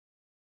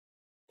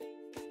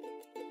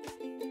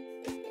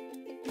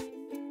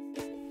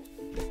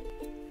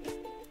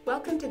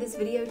Welcome to this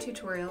video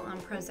tutorial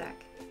on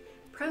Prozac.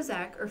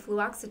 Prozac, or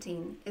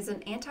fluoxetine, is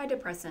an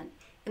antidepressant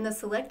in the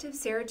selective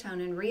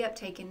serotonin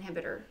reuptake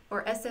inhibitor,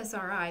 or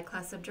SSRI,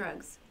 class of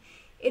drugs.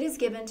 It is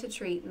given to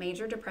treat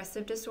major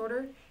depressive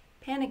disorder,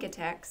 panic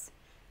attacks,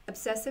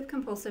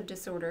 obsessive-compulsive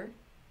disorder,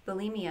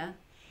 bulimia,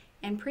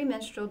 and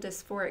premenstrual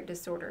dysphoric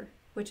disorder,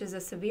 which is a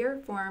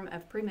severe form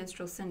of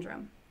premenstrual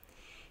syndrome.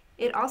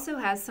 It also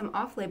has some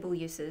off-label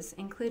uses,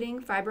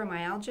 including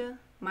fibromyalgia,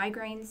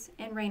 migraines,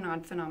 and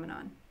Raynaud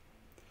phenomenon.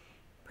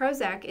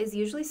 Prozac is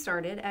usually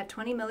started at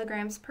 20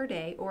 milligrams per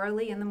day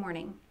orally in the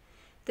morning.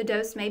 The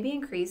dose may be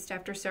increased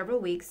after several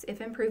weeks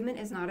if improvement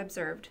is not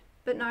observed,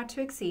 but not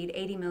to exceed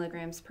 80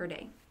 milligrams per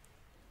day.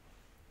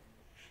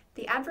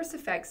 The adverse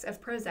effects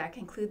of Prozac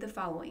include the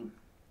following: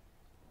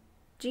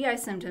 GI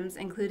symptoms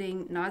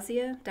including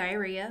nausea,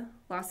 diarrhea,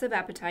 loss of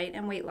appetite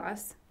and weight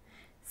loss,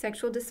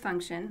 sexual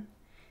dysfunction,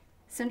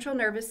 central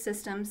nervous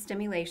system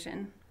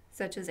stimulation,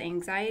 such as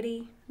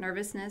anxiety,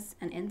 nervousness,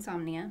 and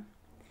insomnia,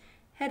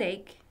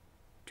 headache,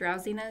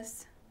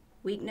 drowsiness,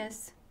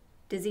 weakness,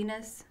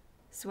 dizziness,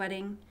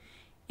 sweating,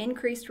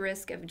 increased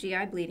risk of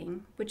GI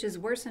bleeding, which is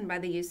worsened by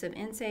the use of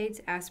NSAIDs,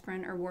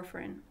 aspirin, or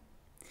warfarin.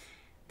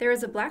 There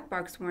is a black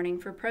box warning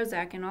for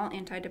Prozac in all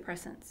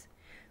antidepressants.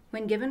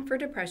 When given for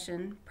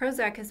depression,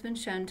 Prozac has been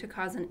shown to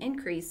cause an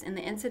increase in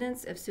the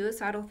incidence of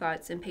suicidal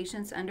thoughts in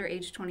patients under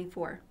age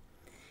 24.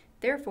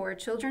 Therefore,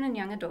 children and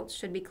young adults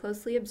should be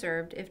closely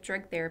observed if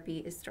drug therapy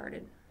is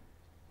started.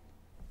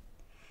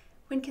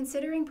 When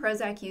considering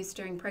Prozac use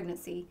during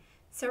pregnancy,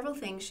 several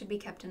things should be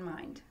kept in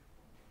mind.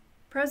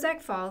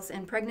 Prozac falls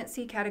in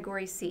pregnancy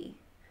category C,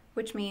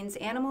 which means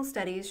animal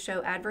studies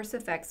show adverse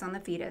effects on the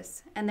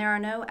fetus, and there are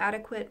no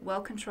adequate,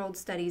 well-controlled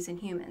studies in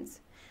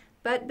humans,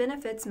 but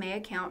benefits may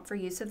account for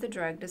use of the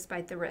drug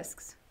despite the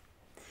risks.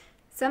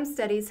 Some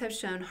studies have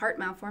shown heart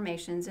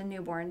malformations in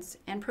newborns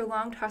and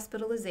prolonged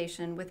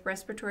hospitalization with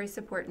respiratory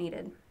support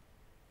needed.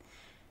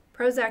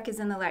 Prozac is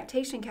in the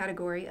lactation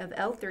category of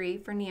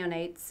L3 for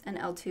neonates and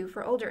L2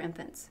 for older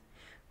infants,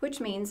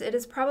 which means it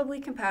is probably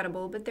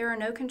compatible, but there are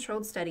no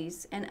controlled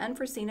studies and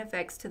unforeseen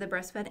effects to the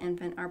breastfed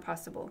infant are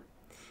possible.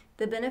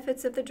 The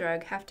benefits of the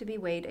drug have to be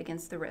weighed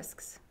against the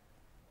risks.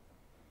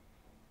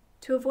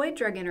 To avoid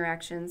drug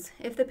interactions,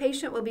 if the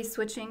patient will be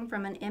switching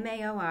from an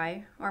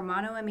MAOI, or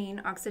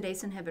monoamine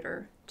oxidase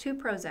inhibitor, to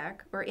Prozac,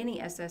 or any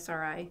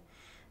SSRI,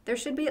 there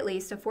should be at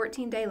least a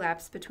 14-day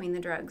lapse between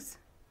the drugs.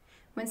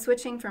 When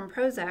switching from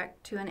Prozac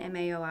to an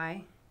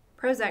MAOI,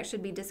 Prozac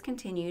should be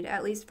discontinued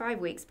at least 5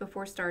 weeks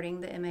before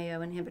starting the MAO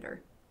inhibitor.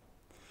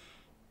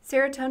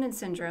 Serotonin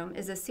syndrome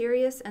is a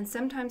serious and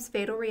sometimes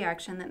fatal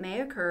reaction that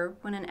may occur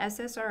when an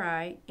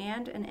SSRI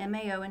and an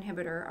MAO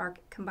inhibitor are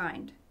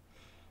combined.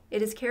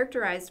 It is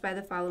characterized by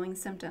the following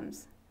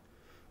symptoms: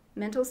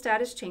 mental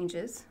status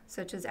changes,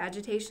 such as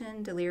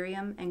agitation,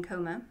 delirium, and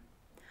coma;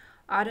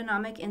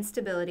 autonomic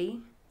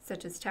instability,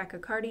 such as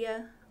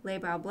tachycardia,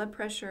 labile blood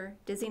pressure,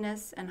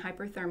 dizziness, and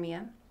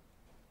hyperthermia;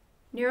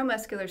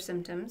 neuromuscular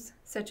symptoms,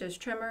 such as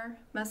tremor,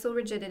 muscle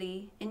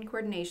rigidity,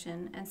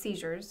 incoordination, and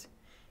seizures;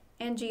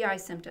 and GI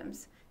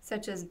symptoms,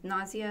 such as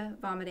nausea,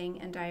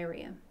 vomiting, and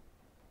diarrhea.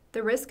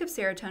 The risk of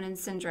serotonin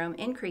syndrome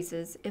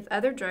increases if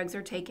other drugs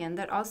are taken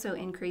that also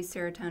increase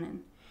serotonin,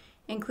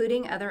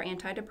 including other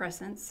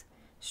antidepressants,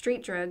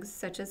 street drugs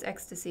such as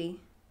ecstasy,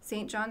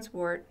 St. John's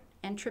wort,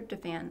 and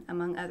tryptophan,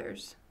 among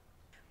others.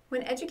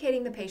 When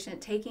educating the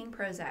patient taking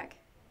Prozac,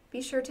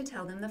 be sure to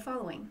tell them the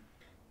following.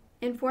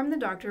 Inform the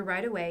doctor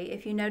right away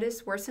if you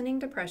notice worsening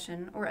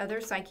depression or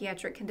other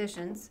psychiatric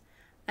conditions,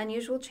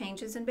 unusual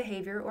changes in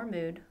behavior or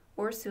mood,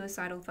 or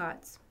suicidal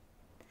thoughts.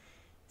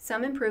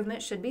 Some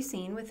improvement should be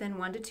seen within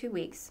 1 to 2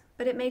 weeks,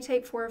 but it may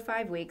take 4 or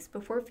 5 weeks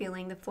before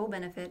feeling the full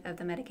benefit of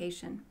the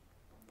medication.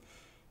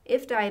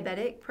 If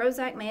diabetic,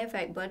 Prozac may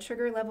affect blood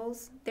sugar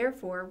levels,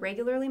 therefore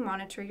regularly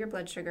monitor your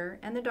blood sugar,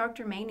 and the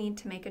doctor may need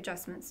to make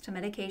adjustments to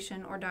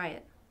medication or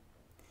diet.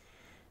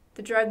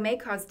 The drug may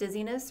cause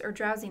dizziness or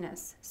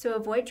drowsiness, so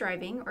avoid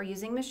driving or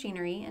using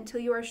machinery until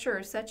you are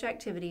sure such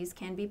activities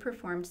can be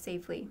performed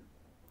safely.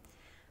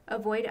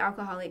 Avoid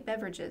alcoholic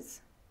beverages.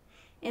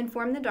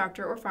 Inform the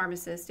doctor or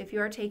pharmacist if you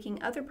are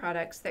taking other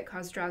products that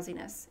cause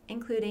drowsiness,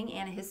 including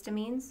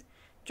antihistamines,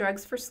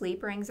 drugs for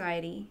sleep or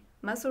anxiety,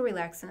 muscle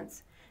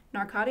relaxants,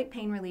 narcotic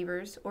pain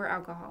relievers, or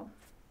alcohol.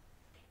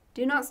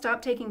 Do not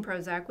stop taking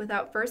Prozac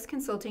without first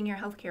consulting your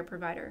healthcare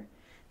provider.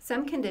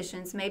 Some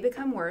conditions may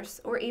become worse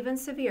or even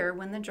severe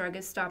when the drug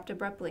is stopped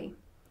abruptly.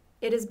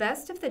 It is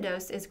best if the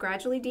dose is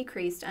gradually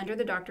decreased under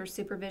the doctor's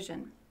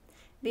supervision.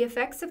 The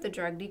effects of the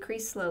drug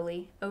decrease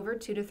slowly over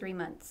 2 to 3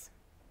 months.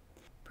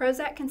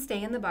 Prozac can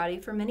stay in the body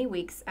for many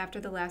weeks after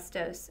the last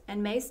dose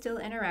and may still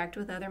interact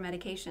with other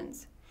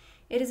medications.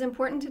 It is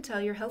important to tell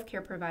your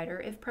healthcare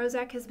provider if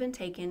Prozac has been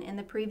taken in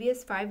the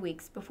previous 5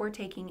 weeks before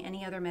taking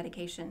any other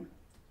medication.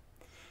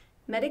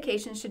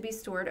 Medication should be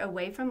stored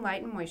away from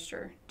light and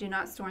moisture. Do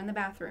not store in the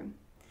bathroom.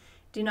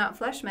 Do not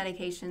flush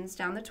medications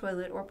down the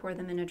toilet or pour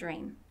them in a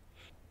drain.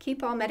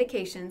 Keep all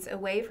medications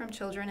away from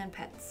children and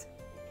pets.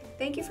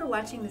 Thank you for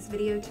watching this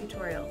video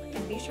tutorial,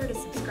 and be sure to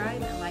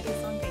subscribe and like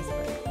us on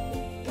Facebook.